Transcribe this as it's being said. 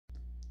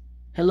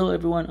Hello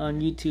everyone on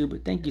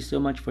YouTube. Thank you so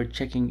much for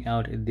checking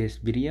out this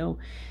video.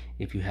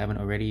 If you haven't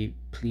already,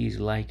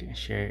 please like,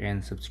 share,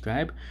 and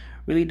subscribe.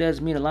 Really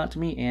does mean a lot to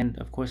me and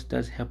of course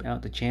does help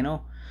out the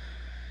channel.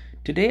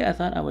 Today I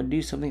thought I would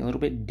do something a little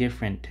bit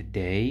different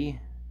today.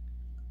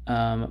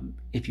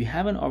 If you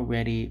haven't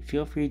already,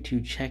 feel free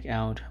to check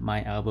out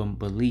my album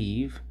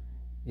Believe.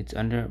 It's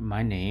under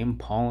my name,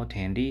 Paul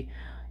Tandy.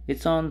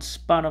 It's on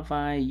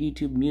Spotify,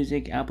 YouTube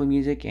Music, Apple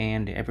Music,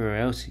 and everywhere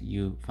else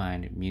you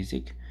find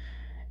music.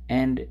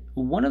 And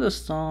one of the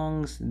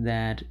songs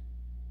that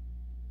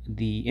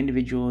the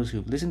individuals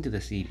who've listened to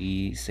the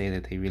CD say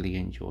that they really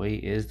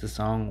enjoy is the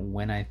song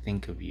When I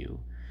Think of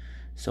You.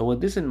 So, with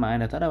this in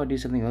mind, I thought I would do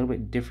something a little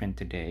bit different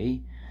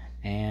today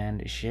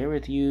and share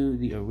with you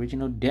the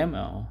original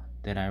demo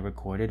that I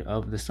recorded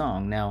of the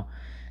song. Now,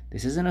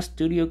 this isn't a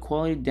studio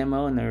quality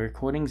demo, and the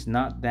recording's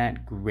not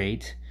that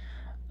great.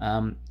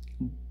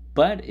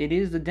 But it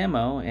is the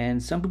demo,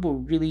 and some people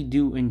really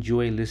do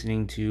enjoy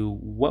listening to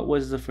what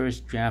was the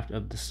first draft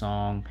of the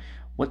song,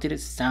 what did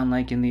it sound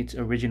like in its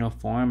original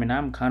form, and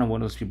I'm kind of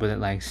one of those people that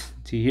likes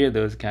to hear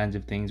those kinds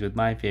of things with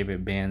my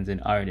favorite bands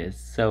and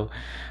artists. So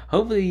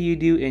hopefully you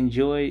do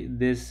enjoy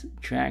this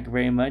track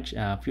very much.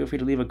 Feel free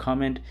to leave a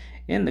comment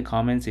in the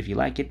comments if you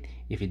like it.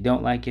 If you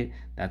don't like it,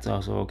 that's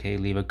also okay.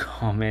 Leave a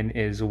comment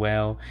as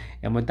well.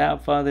 And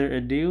without further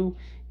ado,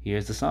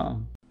 here's the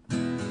song.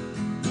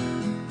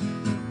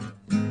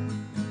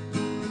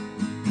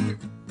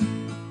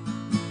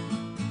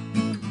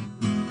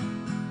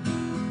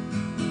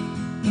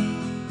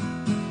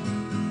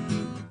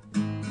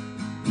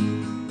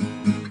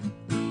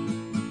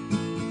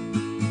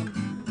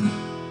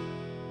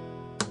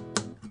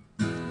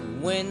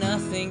 When I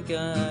think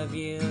of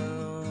you,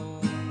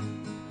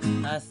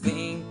 I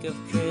think of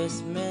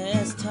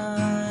Christmas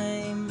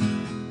time.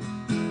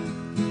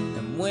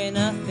 And when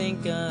I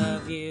think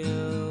of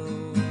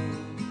you,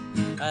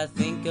 I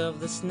think of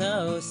the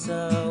snow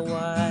so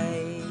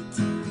white.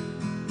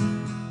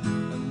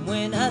 And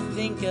when I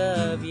think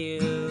of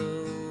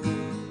you,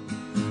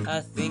 I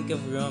think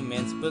of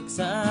romance books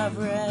I've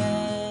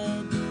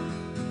read.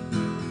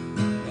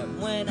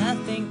 And when I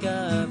think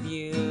of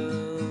you,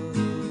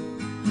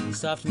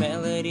 soft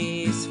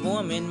melodies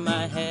form in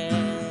my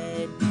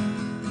head.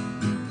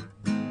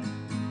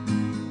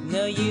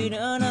 No, you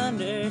don't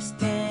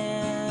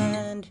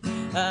understand,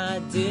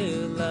 I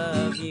do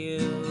love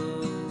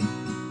you.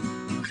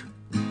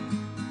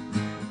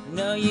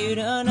 No, you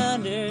don't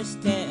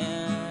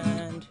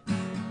understand,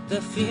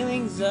 the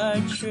feelings are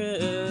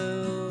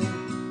true.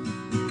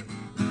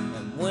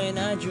 And when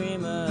I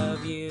dream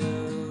of you,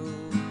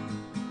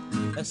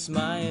 a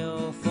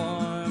smile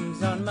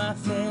forms on my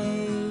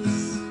face.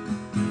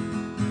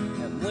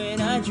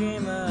 When I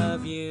dream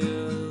of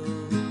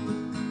you,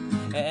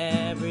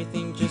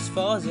 everything just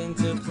falls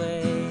into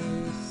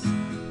place.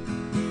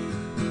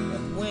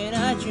 And when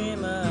I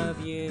dream of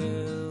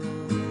you,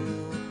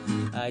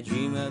 I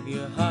dream of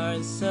your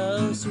heart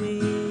so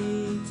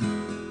sweet.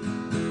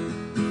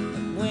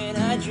 And when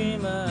I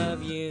dream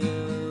of you,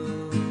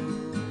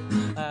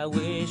 I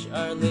wish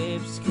our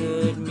lips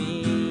could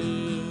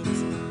meet.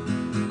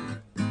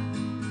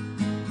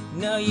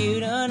 No, you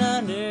don't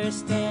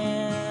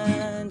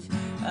understand,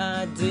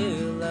 I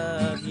do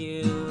love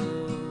you.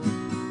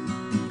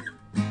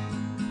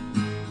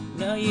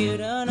 No, you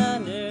don't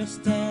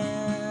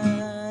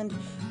understand,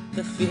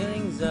 the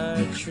feelings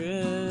are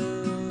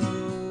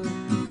true.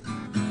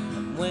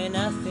 And when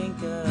I think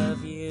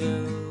of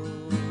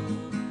you,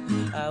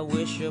 I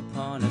wish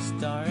upon a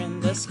star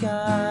in the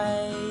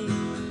sky.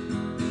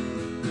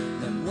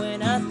 And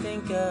when I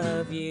think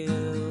of you,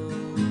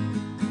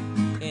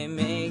 it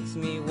makes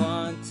me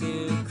want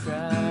to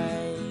cry.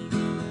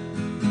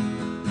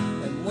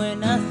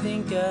 When I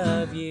think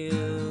of you,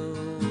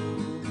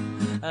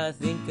 I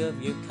think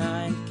of your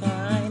kind,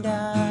 kind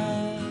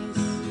eyes.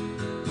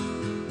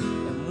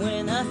 And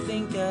when I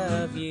think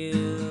of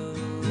you,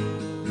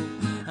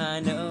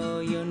 I know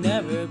you'll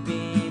never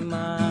be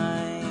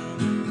mine.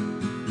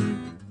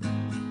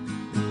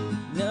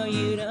 No,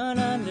 you don't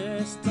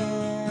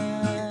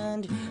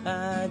understand,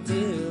 I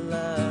do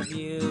love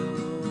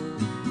you.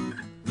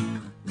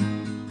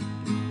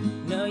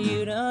 No,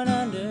 you don't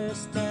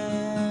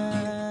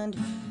understand,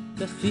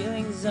 the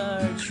feelings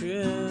are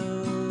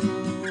true.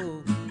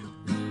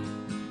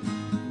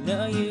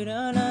 No, you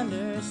don't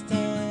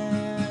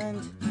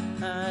understand,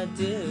 I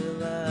do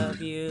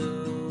love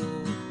you.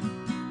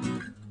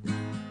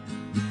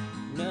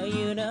 No,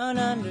 you don't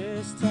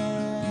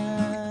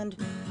understand,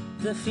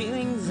 the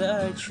feelings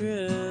are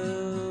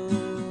true.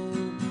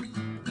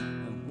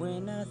 And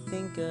when I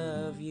think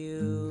of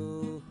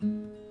you,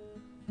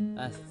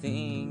 I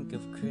think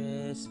of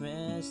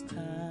Christmas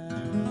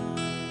time.